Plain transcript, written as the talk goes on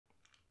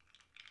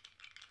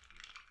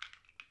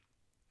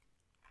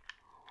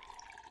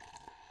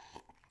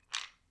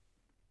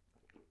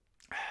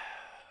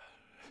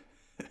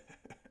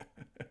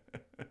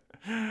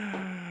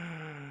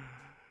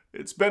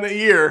It's been a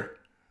year.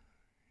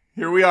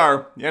 Here we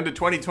are, the end of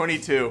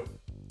 2022.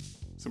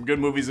 Some good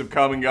movies have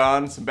come and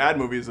gone. Some bad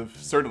movies have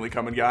certainly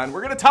come and gone.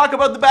 We're going to talk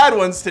about the bad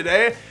ones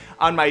today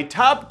on my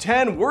top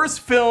 10 worst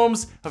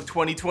films of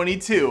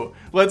 2022.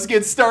 Let's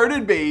get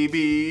started,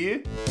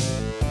 baby.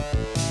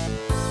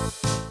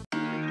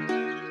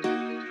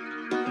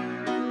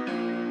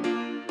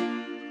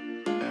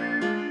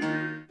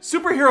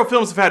 Superhero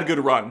films have had a good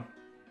run,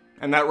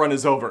 and that run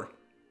is over.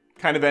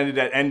 Kind of ended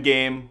at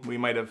Endgame. We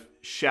might have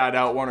shat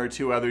out one or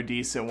two other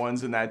decent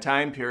ones in that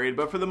time period,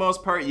 but for the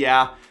most part,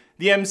 yeah.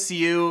 The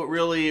MCU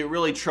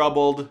really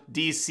troubled.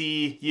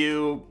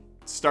 DCU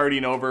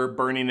starting over,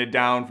 burning it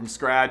down from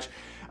scratch.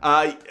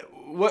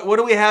 What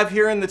do we have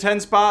here in the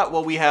 10 spot?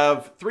 Well, we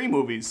have 3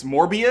 movies.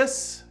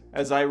 Morbius,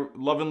 as I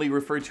lovingly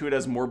refer to it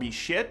as Morbi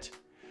shit.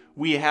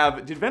 We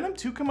have, did Venom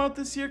 2 come out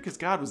this year? Because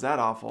God, was that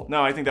awful.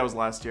 No, I think that was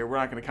last year. We're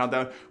not going to count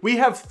that. We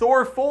have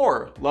Thor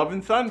 4, Love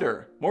and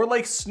Thunder. More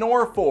like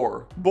Snore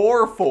 4,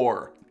 Bore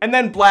 4. And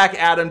then Black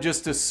Adam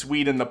just to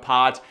sweeten the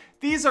pot.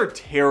 These are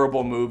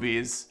terrible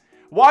movies.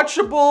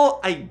 Watchable,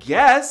 I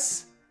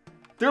guess.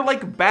 They're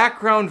like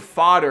background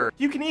fodder.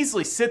 You can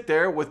easily sit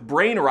there with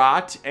brain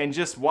rot and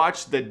just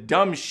watch the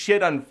dumb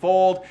shit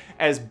unfold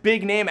as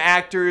big name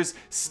actors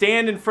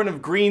stand in front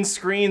of green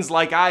screens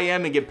like I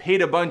am and get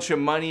paid a bunch of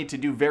money to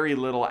do very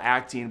little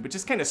acting, but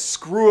just kind of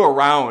screw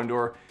around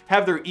or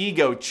have their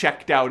ego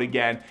checked out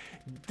again.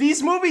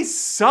 These movies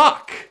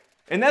suck.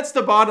 And that's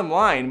the bottom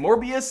line.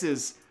 Morbius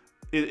is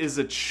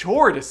a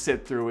chore to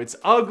sit through. It's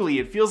ugly.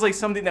 It feels like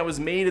something that was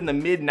made in the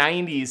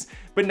mid-90s,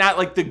 but not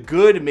like the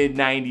good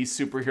mid-90s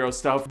superhero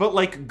stuff, but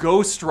like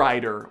Ghost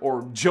Rider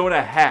or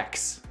Jonah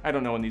Hex. I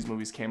don't know when these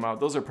movies came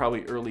out. Those are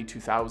probably early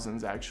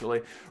 2000s,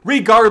 actually.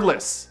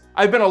 Regardless,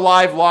 I've been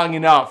alive long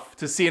enough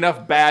to see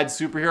enough bad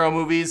superhero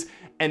movies,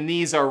 and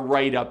these are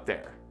right up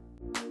there.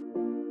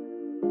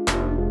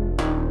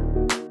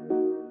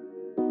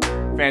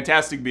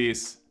 Fantastic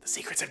Beasts: The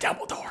Secrets of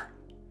Dumbledore.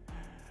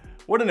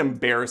 What an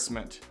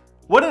embarrassment.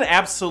 What an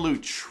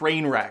absolute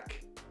train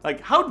wreck.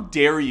 Like, how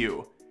dare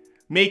you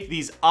make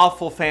these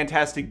awful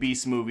Fantastic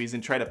Beasts movies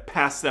and try to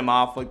pass them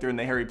off like they're in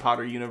the Harry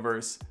Potter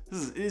universe?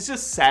 It's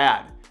just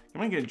sad.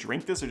 Am I gonna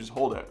drink this or just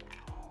hold it?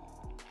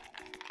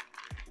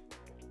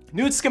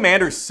 Newt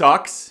Scamander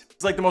sucks.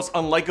 He's like the most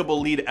unlikable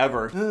lead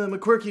ever. I'm a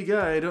quirky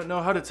guy, I don't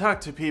know how to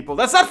talk to people.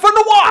 That's not fun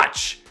to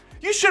watch!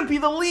 You shouldn't be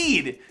the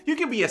lead. You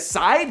can be a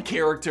side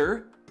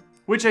character,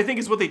 which I think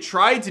is what they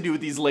tried to do with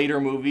these later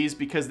movies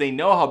because they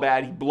know how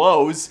bad he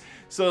blows.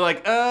 So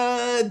like,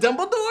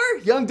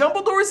 Dumbledore? Young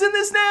Dumbledore's in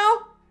this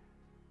now?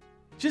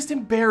 Just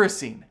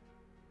embarrassing.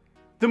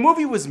 The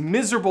movie was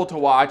miserable to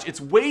watch.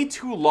 It's way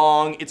too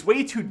long. It's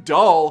way too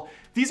dull.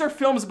 These are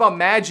films about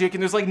magic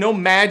and there's like no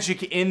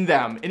magic in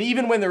them. And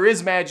even when there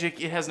is magic,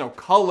 it has no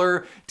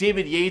color.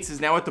 David Yates is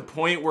now at the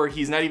point where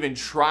he's not even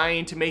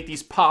trying to make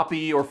these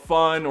poppy or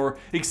fun or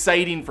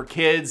exciting for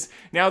kids.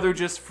 Now they're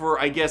just for,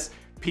 I guess,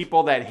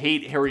 people that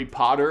hate Harry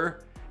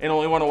Potter and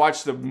only want to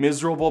watch the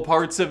miserable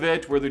parts of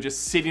it where they're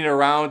just sitting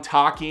around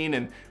talking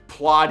and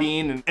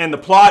plotting. And the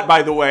plot,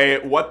 by the way,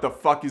 what the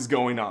fuck is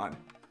going on?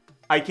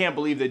 I can't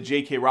believe that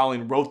J.K.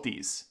 Rowling wrote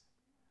these.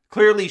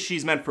 Clearly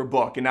she's meant for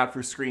book and not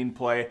for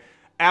screenplay.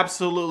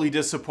 Absolutely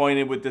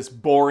disappointed with this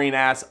boring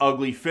ass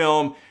ugly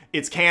film.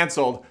 It's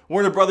canceled.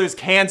 Warner Brothers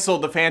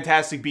canceled the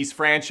Fantastic Beasts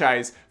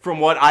franchise from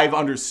what I've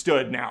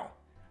understood now.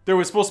 There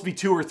was supposed to be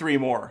 2 or 3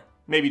 more.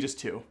 Maybe just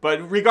 2.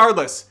 But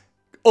regardless,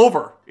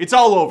 over. It's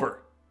all over.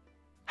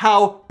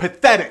 How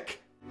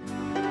pathetic.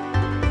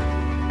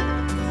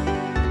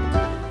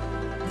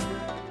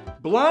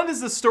 Blonde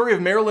is the story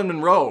of Marilyn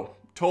Monroe,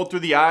 told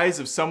through the eyes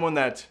of someone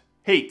that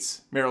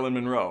hates Marilyn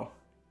Monroe.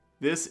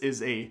 This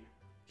is a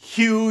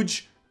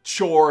huge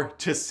chore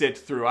to sit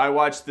through. I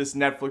watched this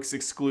Netflix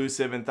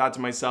exclusive and thought to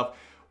myself,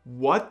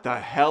 what the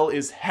hell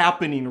is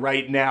happening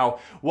right now?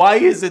 Why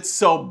is it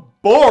so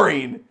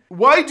boring?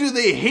 Why do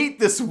they hate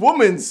this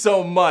woman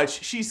so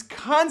much? She's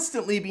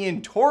constantly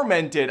being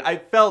tormented. I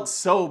felt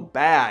so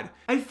bad.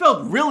 I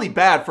felt really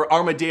bad for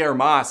Arma de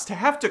Armas to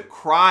have to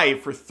cry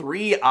for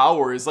 3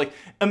 hours. Like,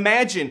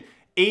 imagine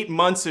 8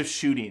 months of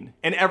shooting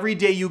and every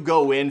day you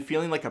go in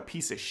feeling like a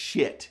piece of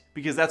shit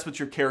because that's what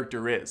your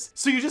character is.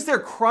 So you're just there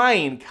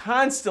crying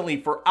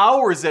constantly for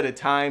hours at a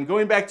time,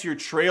 going back to your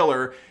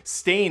trailer,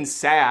 staying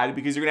sad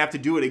because you're gonna have to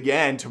do it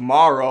again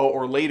tomorrow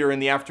or later in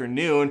the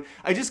afternoon.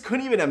 I just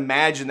couldn't even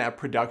imagine that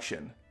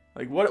production.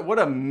 Like what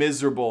a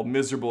miserable,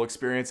 miserable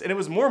experience. And it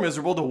was more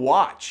miserable to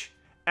watch.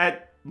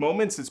 At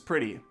moments it's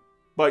pretty,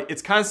 but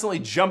it's constantly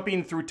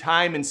jumping through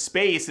time and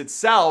space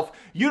itself.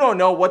 You don't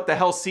know what the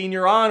hell scene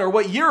you're on or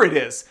what year it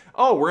is.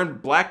 Oh, we're in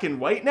black and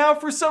white now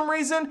for some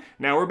reason?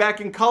 Now we're back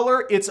in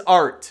color? It's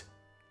art.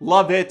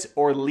 Love it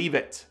or leave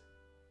it.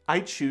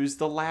 I choose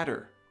the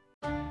latter.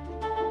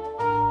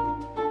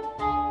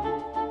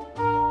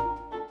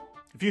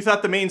 If you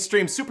thought the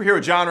mainstream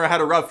superhero genre had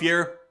a rough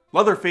year,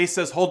 Leatherface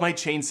says hold my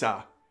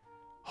chainsaw.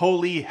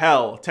 Holy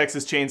hell,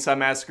 Texas Chainsaw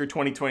Massacre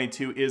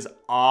 2022 is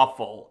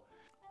awful.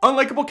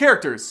 Unlikable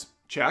characters,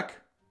 check.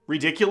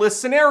 Ridiculous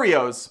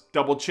scenarios,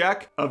 double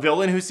check. A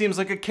villain who seems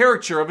like a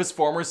caricature of his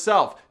former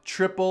self,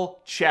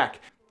 triple check.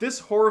 This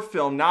horror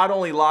film not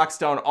only locks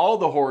down all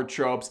the horror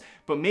tropes,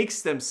 but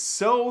makes them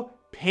so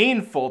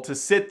painful to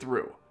sit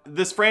through.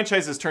 This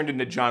franchise has turned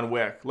into John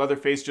Wick.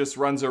 Leatherface just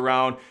runs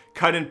around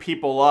cutting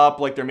people up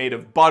like they're made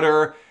of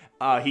butter.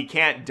 He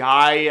can't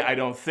die, I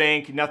don't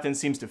think. Nothing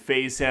seems to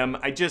faze him.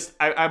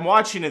 I'm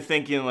watching and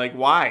thinking, like,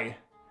 why?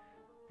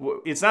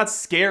 It's not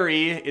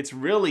scary, it's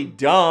really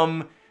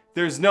dumb.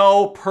 There's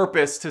no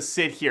purpose to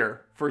sit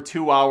here for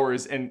 2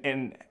 hours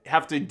and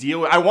have to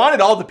deal with. I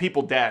wanted all the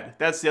people dead.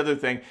 That's the other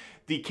thing.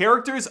 The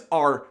characters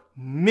are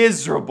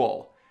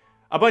miserable.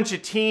 A bunch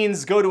of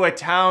teens go to a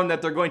town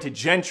that they're going to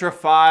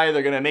gentrify.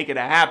 They're going to make it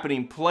a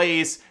happening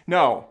place.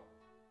 No,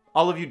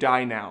 all of you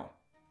die now.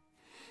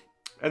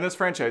 And this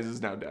franchise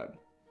is now dead.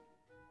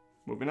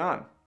 Moving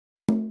on.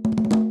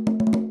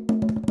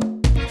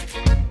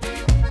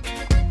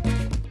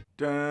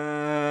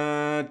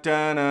 Da,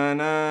 da, na,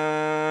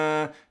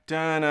 na,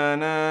 da, na,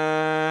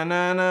 na,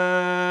 na,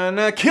 na,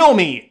 na. Kill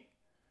me!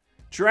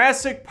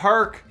 Jurassic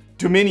Park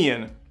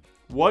Dominion.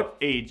 What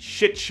a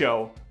shit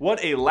show.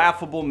 What a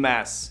laughable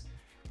mess.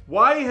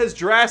 Why has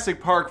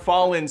Jurassic Park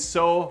fallen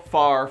so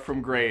far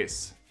from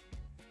grace?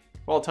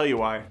 Well, I'll tell you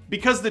why.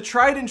 Because the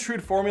tried and true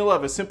formula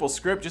of a simple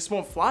script just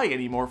won't fly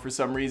anymore for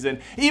some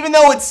reason, even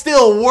though it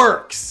still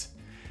works.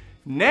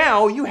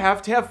 Now you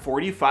have to have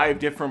 45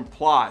 different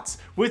plots,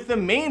 with the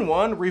main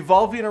one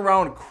revolving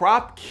around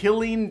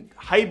crop-killing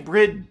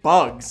hybrid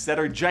bugs that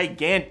are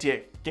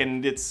gigantic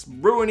and it's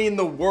ruining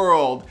the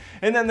world.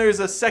 And then there's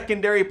a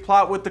secondary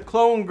plot with the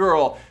clone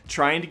girl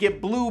trying to get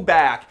Blue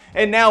back.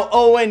 And now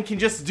Owen can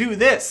just do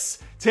this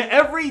to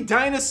every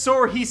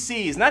dinosaur he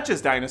sees. Not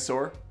just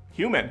dinosaur,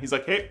 human. He's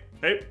like, hey,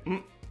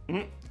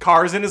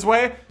 cars in his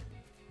way.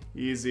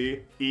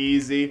 Easy,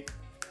 easy.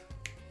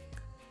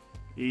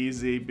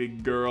 Easy,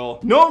 big girl.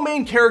 No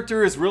main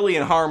character is really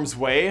in harm's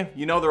way.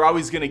 You know, they're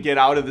always gonna get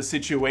out of the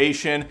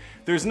situation.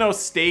 There's no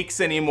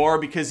stakes anymore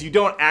because you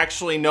don't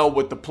actually know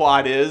what the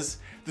plot is.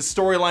 The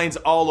storyline's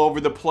all over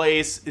the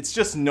place. It's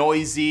just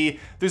noisy.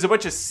 There's a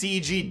bunch of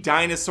CG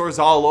dinosaurs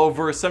all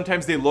over.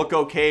 Sometimes they look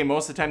okay.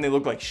 Most of the time they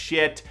look like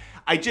shit.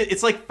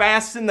 It's like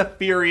Fast and the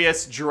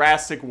Furious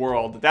Jurassic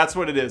World. That's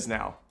what it is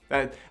now.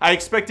 I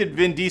expected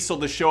Vin Diesel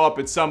to show up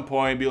at some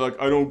point and be like,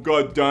 I don't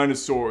got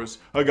dinosaurs,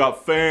 I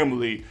got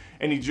family.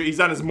 And he's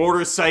on his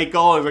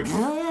motorcycle, and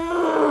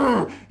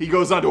like, he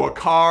goes onto a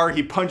car,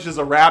 he punches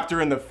a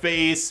raptor in the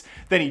face,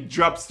 then he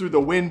jumps through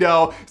the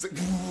window. It's like,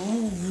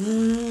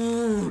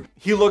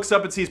 he looks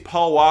up and sees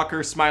Paul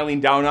Walker smiling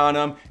down on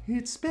him.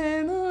 It's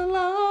been a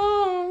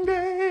long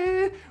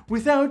day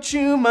without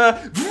you,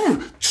 my...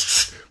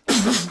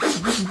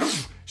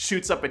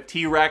 Shoots up a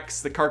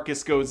T-Rex, the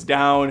carcass goes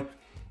down.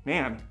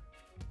 Man,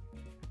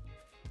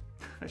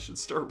 I should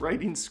start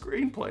writing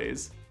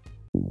screenplays.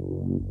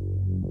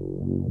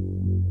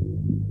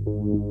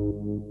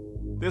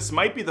 This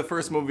might be the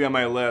first movie on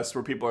my list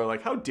where people are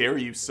like, how dare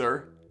you,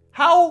 sir?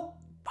 How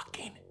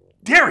fucking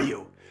dare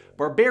you?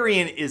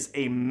 Barbarian is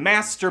a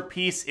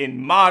masterpiece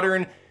in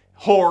modern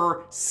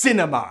horror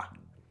cinema.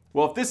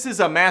 Well, if this is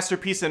a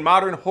masterpiece in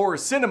modern horror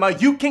cinema,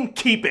 you can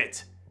keep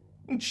it.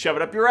 Shove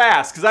it up your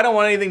ass, because I don't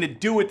want anything to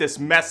do with this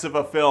mess of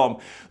a film.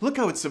 Look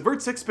how it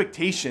subverts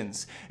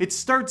expectations. It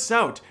starts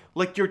out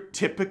like your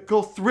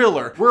typical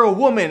thriller, where a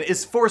woman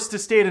is forced to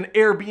stay at an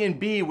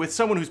Airbnb with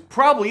someone who's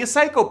probably a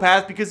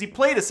psychopath because he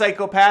played a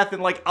psychopath in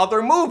like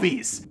other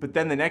movies. But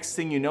then the next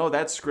thing you know,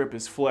 that script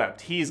is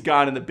flipped. He's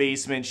gone in the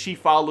basement, she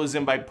follows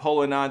him by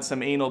pulling on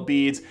some anal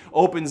beads,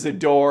 opens the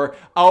door,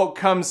 out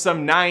comes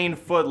some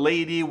 9-foot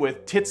lady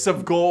with tits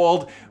of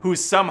gold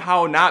who's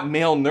somehow not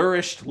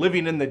malnourished,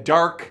 living in the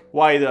dark,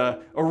 while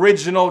the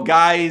original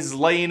guy's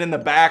laying in the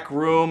back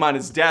room on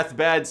his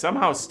deathbed,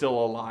 somehow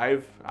still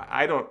alive.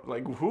 I don't,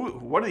 like,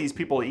 what are these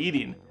people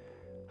eating?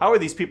 How are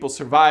these people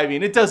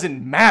surviving? It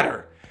doesn't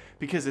matter,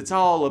 because it's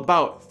all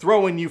about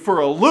throwing you for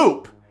a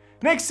loop.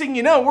 Next thing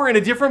you know, we're in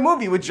a different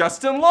movie with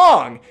Justin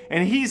Long,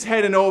 and he's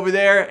heading over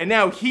there, and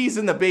now he's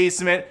in the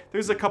basement.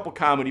 There's a couple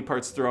comedy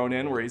parts thrown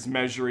in where he's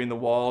measuring the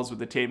walls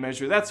with a tape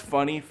measure. That's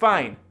funny,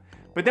 fine.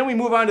 But then we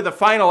move on to the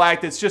final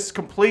act that's just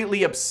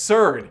completely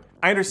absurd.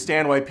 I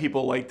understand why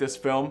people like this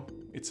film.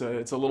 It's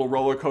a little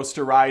roller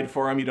coaster ride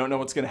for them. You don't know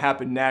what's gonna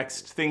happen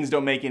next. Things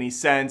don't make any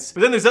sense. But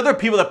then there's other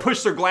people that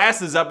push their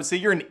glasses up and say,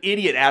 you're an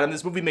idiot, Adam.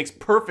 This movie makes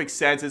perfect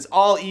sense. It's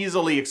all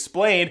easily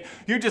explained.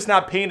 You're just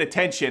not paying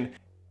attention.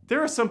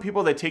 There are some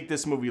people that take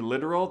this movie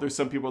literal. There's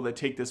some people that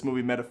take this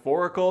movie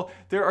metaphorical.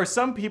 There are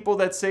some people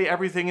that say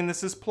everything in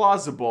this is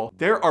plausible.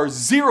 There are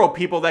 0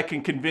 people that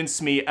can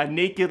convince me a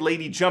naked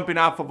lady jumping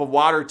off of a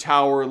water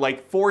tower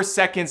like 4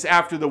 seconds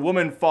after the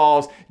woman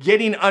falls,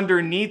 getting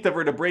underneath of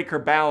her to break her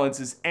balance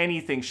is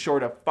anything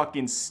short of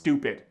fucking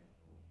stupid.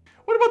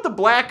 What about the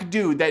black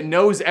dude that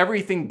knows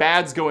everything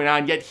bad's going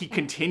on, yet he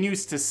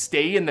continues to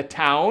stay in the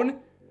town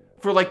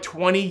for like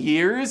 20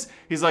 years?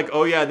 He's like,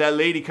 oh yeah, that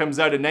lady comes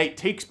out at night,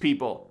 takes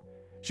people.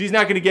 She's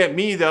not gonna get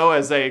me though,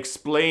 as I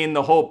explain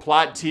the whole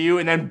plot to you,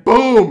 and then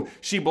boom,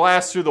 she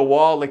blasts through the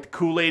wall like the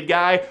Kool-Aid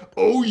guy.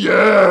 Oh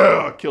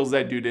yeah! Kills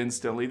that dude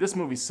instantly. This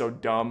movie's so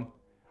dumb.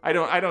 I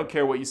don't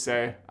care what you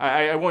say.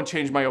 I won't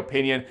change my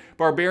opinion.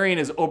 Barbarian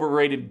is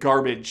overrated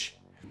garbage.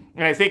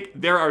 And I think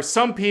there are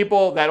some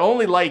people that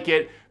only like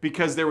it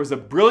because there was a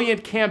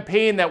brilliant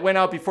campaign that went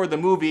out before the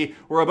movie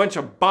where a bunch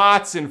of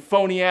bots and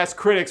phony ass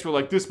critics were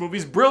like, this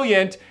movie's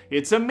brilliant,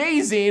 it's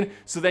amazing.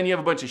 So then you have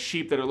a bunch of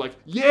sheep that are like,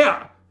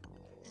 yeah,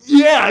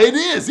 it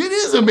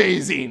is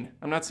amazing.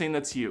 I'm not saying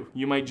that's you.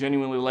 You might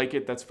genuinely like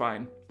it, that's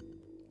fine.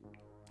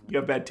 You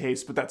have bad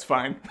taste, but that's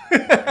fine.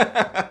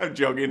 I'm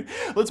joking.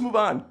 Let's move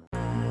on.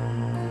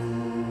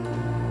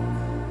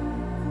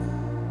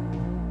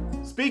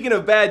 Speaking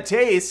of bad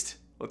taste,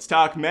 let's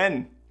talk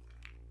men.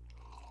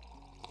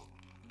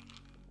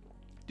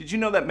 Did you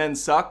know that men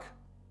suck?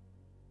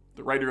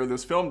 The writer of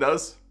this film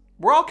does.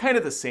 We're all kind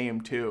of the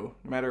same too.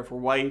 No matter if we're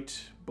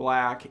white,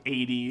 black,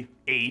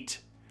 88.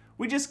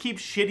 We just keep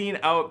shitting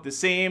out the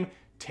same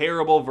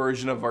terrible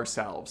version of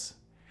ourselves.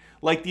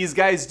 Like these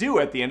guys do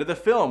at the end of the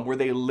film, where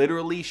they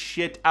literally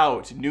shit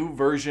out new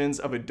versions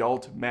of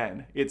adult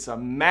men. It's a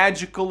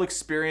magical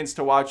experience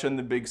to watch on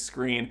the big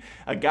screen.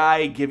 A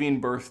guy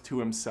giving birth to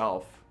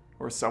himself,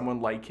 or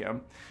someone like him.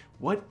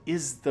 What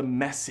is the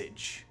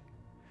message?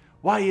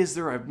 Why is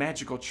there a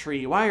magical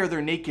tree? Why are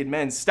there naked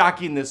men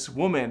stalking this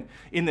woman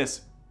in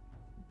this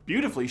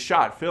beautifully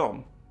shot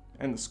film?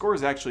 And the score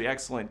is actually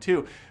excellent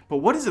too. But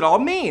what does it all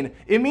mean?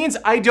 It means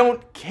I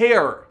don't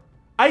care.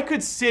 I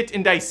could sit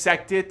and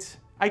dissect it.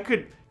 I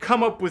could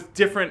come up with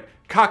different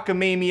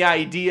cockamamie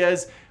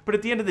ideas, but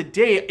at the end of the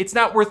day, it's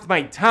not worth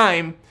my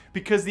time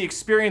because the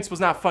experience was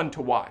not fun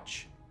to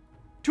watch.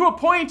 To a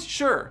point,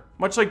 sure.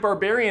 Much like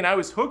Barbarian, I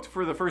was hooked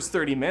for the first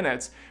 30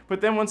 minutes, but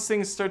then once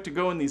things start to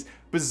go in these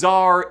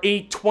bizarre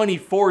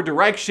 824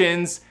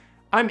 directions,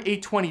 I'm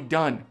 820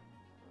 done.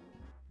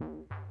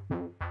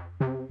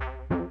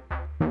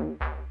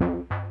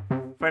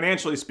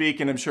 Financially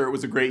speaking, I'm sure it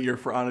was a great year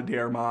for Ana de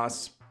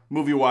Armas.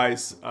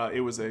 Movie-wise,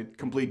 it was a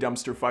complete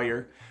dumpster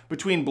fire.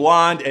 Between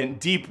Blonde and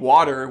Deep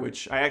Water,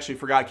 which I actually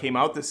forgot came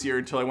out this year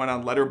until I went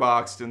on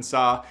Letterboxd and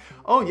saw,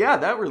 oh yeah,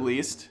 that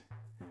released.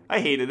 I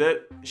hated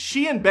it.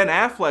 She and Ben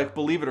Affleck,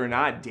 believe it or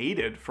not,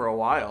 dated for a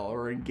while,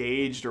 or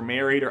engaged, or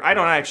married, or I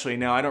don't actually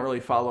know. I don't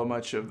really follow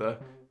much of the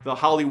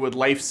Hollywood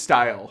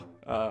lifestyle.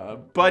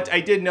 But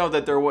I did know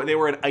that they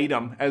were an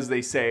item, as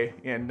they say,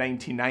 in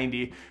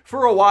 1990.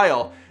 For a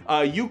while,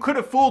 you could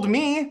have fooled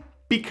me,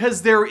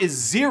 because there is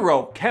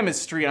zero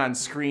chemistry on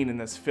screen in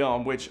this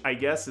film, which I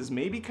guess is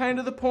maybe kind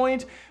of the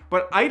point,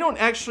 but I don't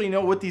actually know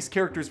what these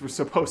characters were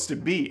supposed to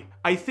be.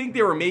 I think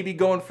they were maybe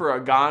going for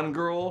a Gone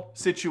Girl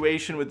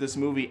situation with this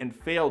movie and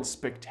failed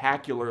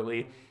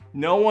spectacularly.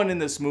 No one in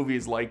this movie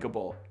is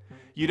likable.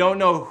 You don't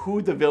know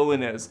who the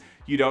villain is.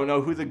 You don't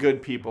know who the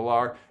good people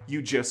are.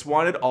 You just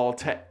want it all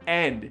to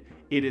end.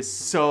 It is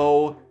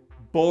so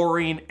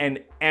boring and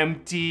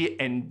empty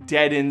and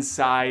dead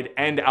inside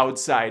and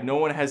outside. No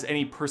one has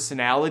any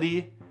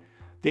personality.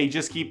 They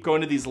just keep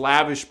going to these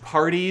lavish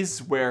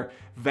parties where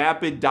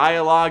vapid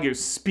dialogue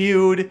is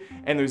spewed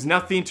and there's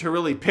nothing to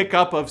really pick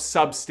up of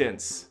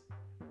substance.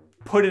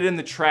 Put it in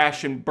the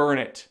trash and burn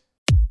it.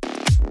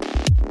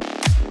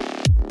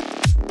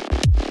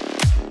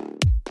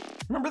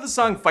 Remember the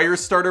song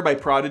Firestarter by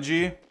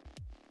Prodigy?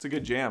 It's a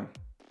good jam.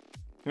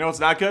 You know what's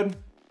not good?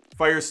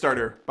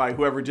 Firestarter by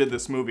whoever did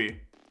this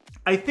movie.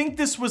 I think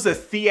this was a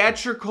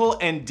theatrical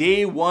and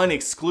day one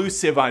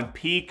exclusive on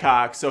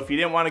Peacock, so if you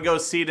didn't want to go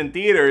see it in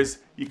theaters,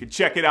 you could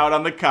check it out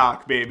on the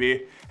cock,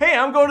 baby. Hey,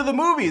 I'm going to the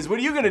movies. What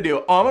are you gonna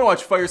do? Oh, I'm gonna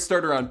watch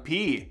Firestarter on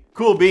P.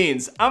 Cool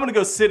beans. I'm gonna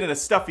go sit in a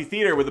stuffy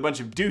theater with a bunch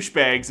of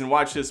douchebags and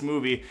watch this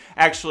movie.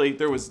 Actually,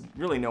 there was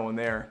really no one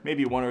there.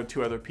 Maybe one or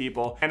two other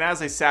people. And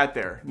as I sat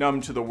there,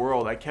 numb to the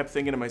world, I kept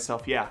thinking to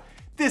myself, yeah,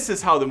 this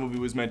is how the movie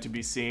was meant to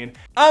be seen.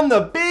 On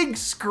the big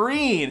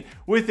screen,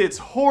 with its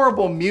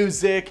horrible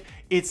music,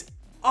 its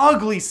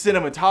ugly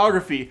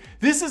cinematography.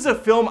 This is a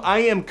film I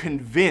am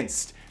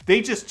convinced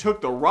they just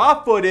took the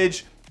raw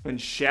footage and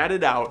shat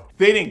it out.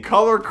 They didn't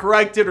color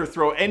correct it or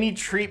throw any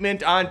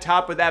treatment on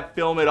top of that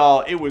film at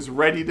all. It was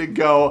ready to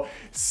go.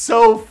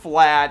 So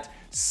flat,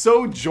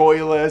 so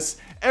joyless.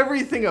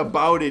 Everything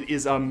about it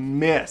is a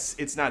miss.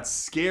 It's not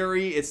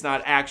scary, it's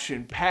not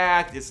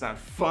action-packed, it's not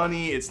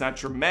funny, it's not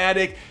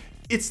dramatic.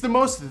 It's the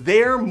most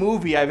there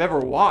movie I've ever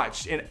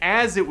watched, and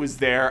as it was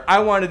there, I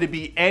wanted to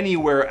be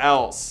anywhere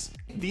else.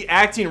 The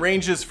acting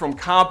ranges from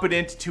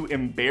competent to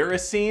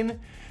embarrassing.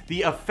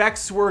 The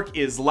effects work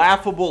is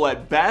laughable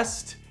at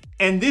best.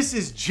 And this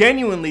is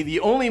genuinely the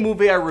only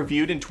movie I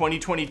reviewed in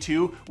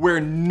 2022 where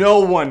no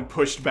one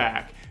pushed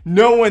back.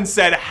 No one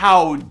said,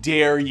 "How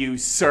dare you,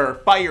 sir?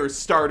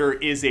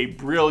 Firestarter is a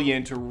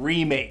brilliant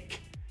remake."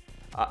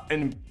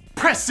 An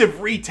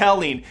impressive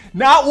retelling.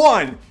 Not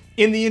one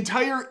in the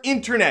entire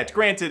internet.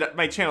 Granted,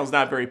 my channel's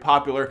not very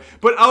popular,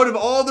 but out of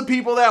all the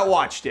people that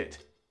watched it,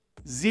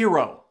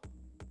 zero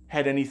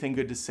had anything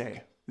good to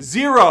say.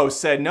 Zero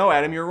said, "No,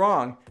 Adam, you're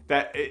wrong.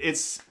 That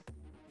it's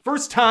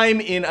first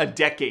time in a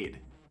decade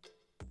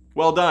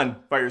Well done,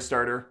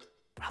 Firestarter.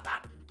 Well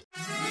done.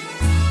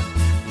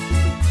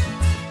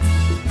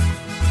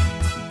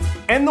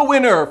 And the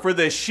winner for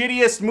the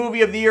shittiest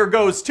movie of the year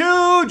goes to,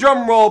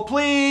 drumroll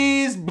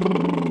please,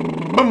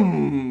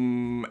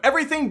 boom,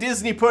 everything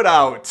Disney put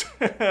out.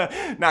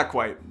 Not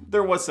quite.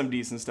 There was some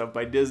decent stuff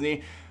by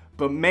Disney,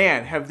 but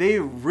man, have they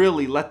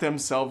really let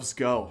themselves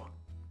go.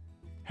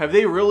 Have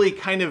they really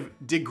kind of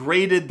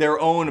degraded their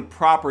own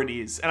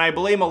properties? And I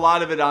blame a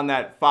lot of it on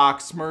that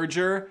Fox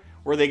merger,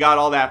 where they got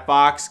all that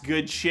Fox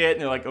good shit,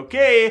 and they're like,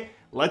 okay,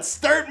 let's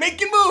start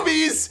making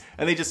movies!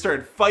 And they just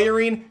started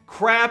firing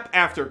crap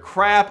after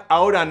crap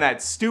out on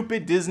that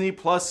stupid Disney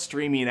Plus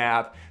streaming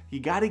app. You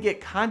gotta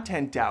get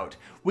content out.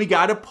 We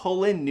gotta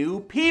pull in new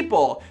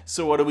people.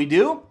 So what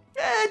do?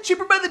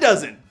 Cheaper by the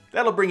dozen.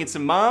 That'll bring in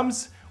some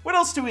moms. What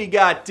else do we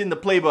got in the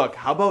playbook?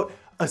 How about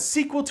a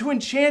sequel to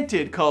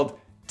Enchanted called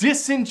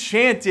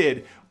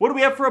Disenchanted? What do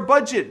we have for a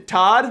budget,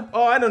 Todd?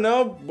 Oh, I don't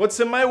know. What's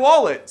in my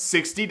wallet?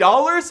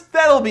 $60?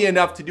 That'll be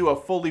enough to do a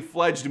fully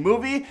fledged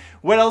movie.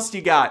 What else do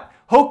you got?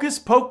 Hocus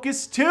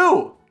Pocus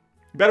 2.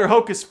 Better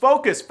hocus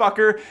focus,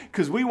 fucker,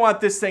 because we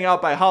want this thing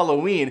out by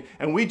Halloween,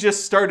 and we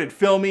just started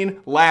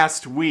filming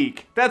last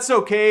week. That's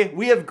okay.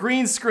 We have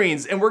green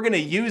screens, and we're going to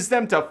use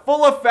them to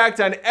full effect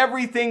on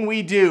everything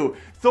we do.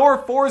 Thor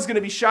 4 is going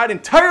to be shot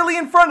entirely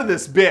in front of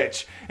this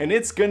bitch, and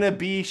it's going to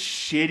be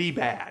shitty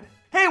bad.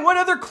 Hey, what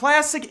other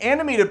classic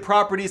animated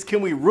properties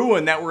can we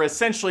ruin that were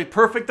essentially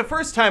perfect the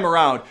first time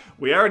around?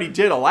 We already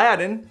did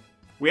Aladdin.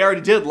 We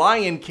already did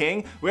Lion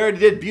King. We already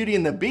did Beauty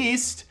and the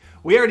Beast.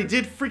 We already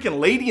did freaking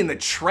Lady and the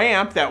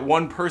Tramp that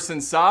one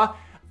person saw.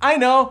 I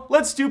know,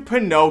 let's do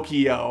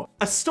Pinocchio.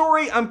 A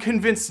story I'm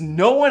convinced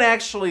no one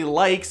actually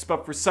likes,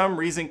 but for some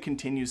reason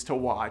continues to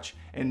watch.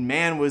 And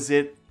man, was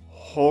it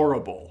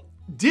horrible.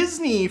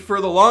 Disney, for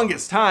the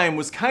longest time,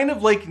 was kind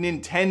of like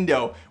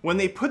Nintendo. When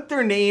they put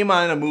their name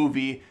on a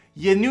movie,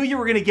 you knew you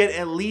were gonna get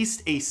at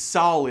least a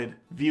solid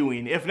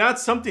viewing, if not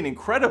something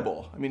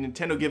incredible. I mean,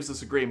 Nintendo gives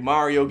us a great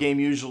Mario game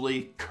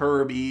usually,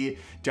 Kirby,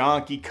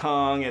 Donkey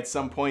Kong, at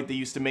some point they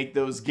used to make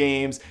those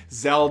games,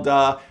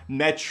 Zelda,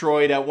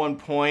 Metroid at one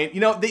point. You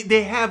know,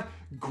 they have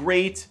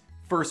great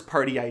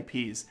first-party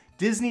IPs.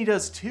 Disney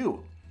does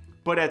too.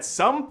 But at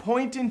some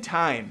point in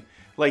time,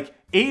 like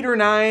 8 or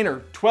 9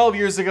 or 12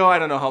 years ago, I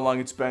don't know how long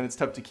it's been, it's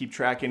tough to keep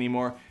track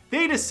anymore,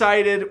 they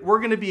decided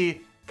we're gonna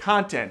be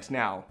content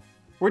now.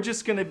 We're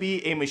just gonna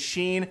be a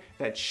machine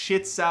that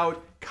shits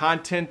out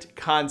content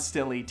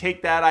constantly.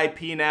 Take that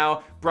IP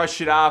now,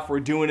 brush it off, we're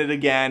doing it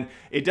again.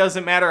 It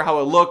doesn't matter how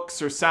it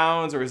looks or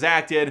sounds or is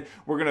acted,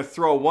 we're gonna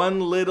throw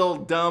one little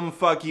dumb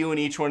fuck you in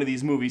each one of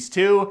these movies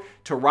too,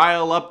 to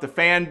rile up the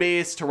fan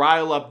base, to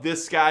rile up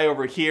this guy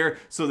over here,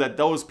 so that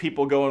those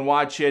people go and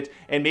watch it,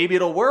 and maybe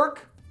it'll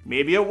work,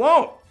 maybe it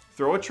won't.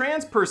 Throw a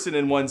trans person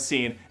in one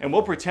scene, and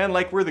we'll pretend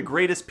like we're the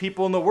greatest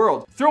people in the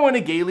world. Throw in a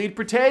gay lead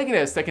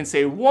protagonist that can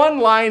say one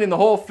line in the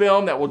whole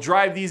film that will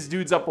drive these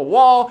dudes up a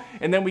wall,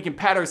 and then we can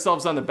pat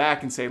ourselves on the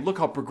back and say, look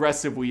how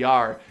progressive we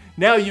are.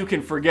 Now you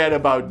can forget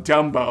about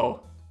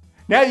Dumbo.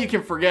 Now you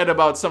can forget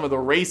about some of the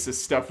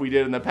racist stuff we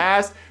did in the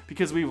past,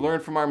 because we've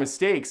learned from our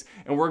mistakes,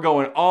 and we're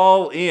going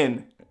all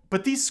in.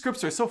 But these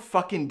scripts are so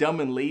fucking dumb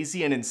and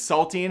lazy and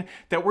insulting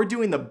that we're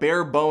doing the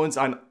bare bones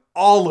on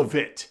all of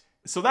it.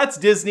 So that's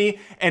Disney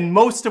and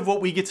most of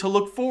what we get to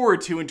look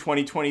forward to in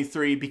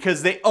 2023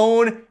 because they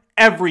own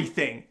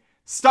everything.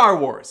 Star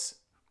Wars,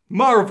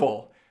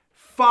 Marvel,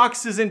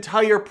 Fox's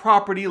entire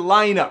property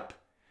lineup,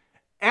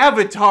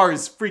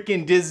 Avatar's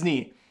freaking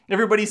Disney.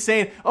 Everybody's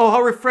saying, oh,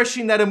 how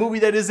refreshing that a movie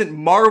that isn't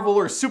Marvel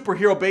or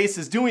superhero based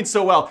is doing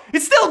so well.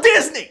 It's still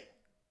Disney.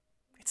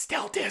 It's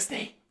still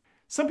Disney.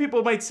 Some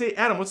people might say,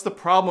 Adam, what's the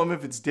problem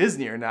if it's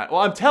Disney or not?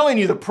 Well, I'm telling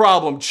you the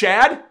problem,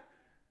 Chad.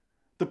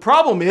 The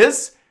problem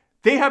is,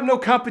 they have no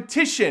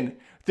competition.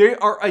 They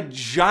are a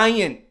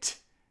giant.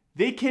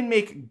 They can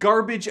make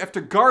garbage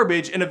after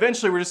garbage, and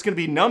eventually we're just gonna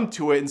be numb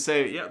to it and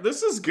say, yeah,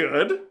 this is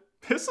good.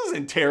 This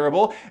isn't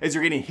terrible, as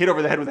you're getting hit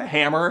over the head with a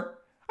hammer.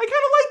 I kinda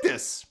like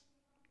this.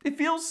 It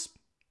feels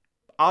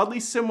oddly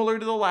similar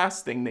to the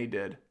last thing they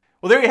did.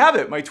 Well, there you have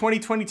it, my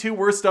 2022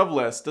 worst of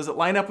list. Does it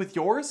line up with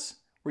yours?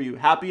 Were you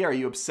happy? Are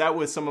you upset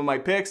with some of my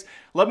picks?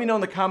 Let me know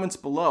in the comments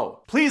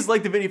below. Please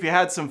like the video if you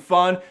had some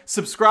fun.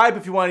 Subscribe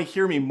if you want to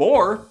hear me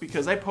more,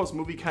 because I post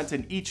movie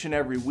content each and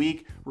every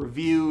week.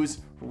 Reviews,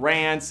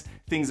 rants,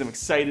 things I'm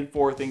excited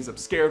for, things I'm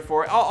scared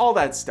for. All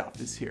that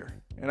stuff is here.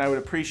 And I would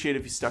appreciate it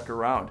if you stuck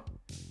around.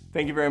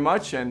 Thank you very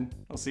much, and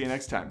I'll see you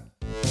next time.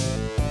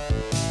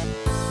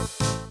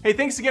 Hey,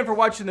 thanks again for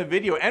watching the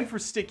video and for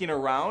sticking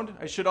around.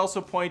 I should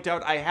also point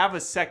out I have a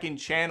second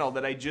channel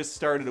that I just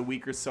started a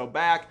week or so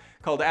back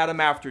called Adam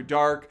After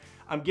Dark.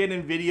 I'm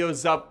getting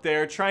videos up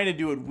there, trying to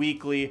do it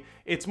weekly.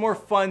 It's more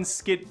fun,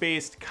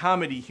 skit-based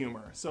comedy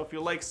humor. So if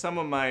you like some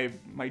of my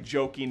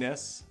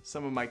jokiness,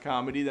 some of my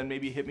comedy, then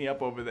maybe hit me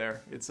up over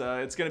there. It's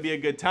gonna be a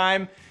good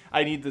time.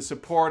 I need the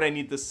support, I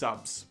need the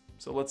subs.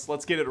 So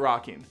let's get it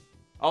rocking.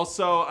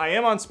 Also, I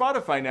am on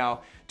Spotify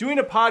now, doing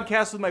a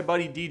podcast with my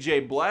buddy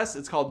DJ Bless.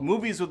 It's called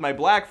Movies with My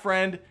Black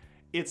Friend.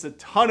 It's a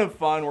ton of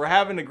fun. We're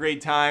having a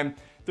great time.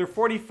 They're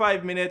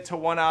 45-minute to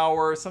 1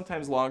 hour,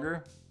 sometimes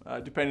longer,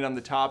 depending on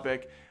the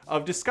topic,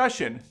 of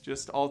discussion,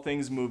 just all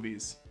things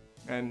movies.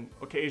 And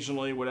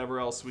occasionally whatever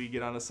else we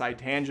get on a side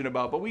tangent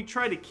about, but we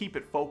try to keep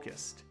it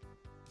focused.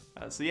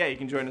 So yeah, you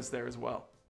can join us there as well.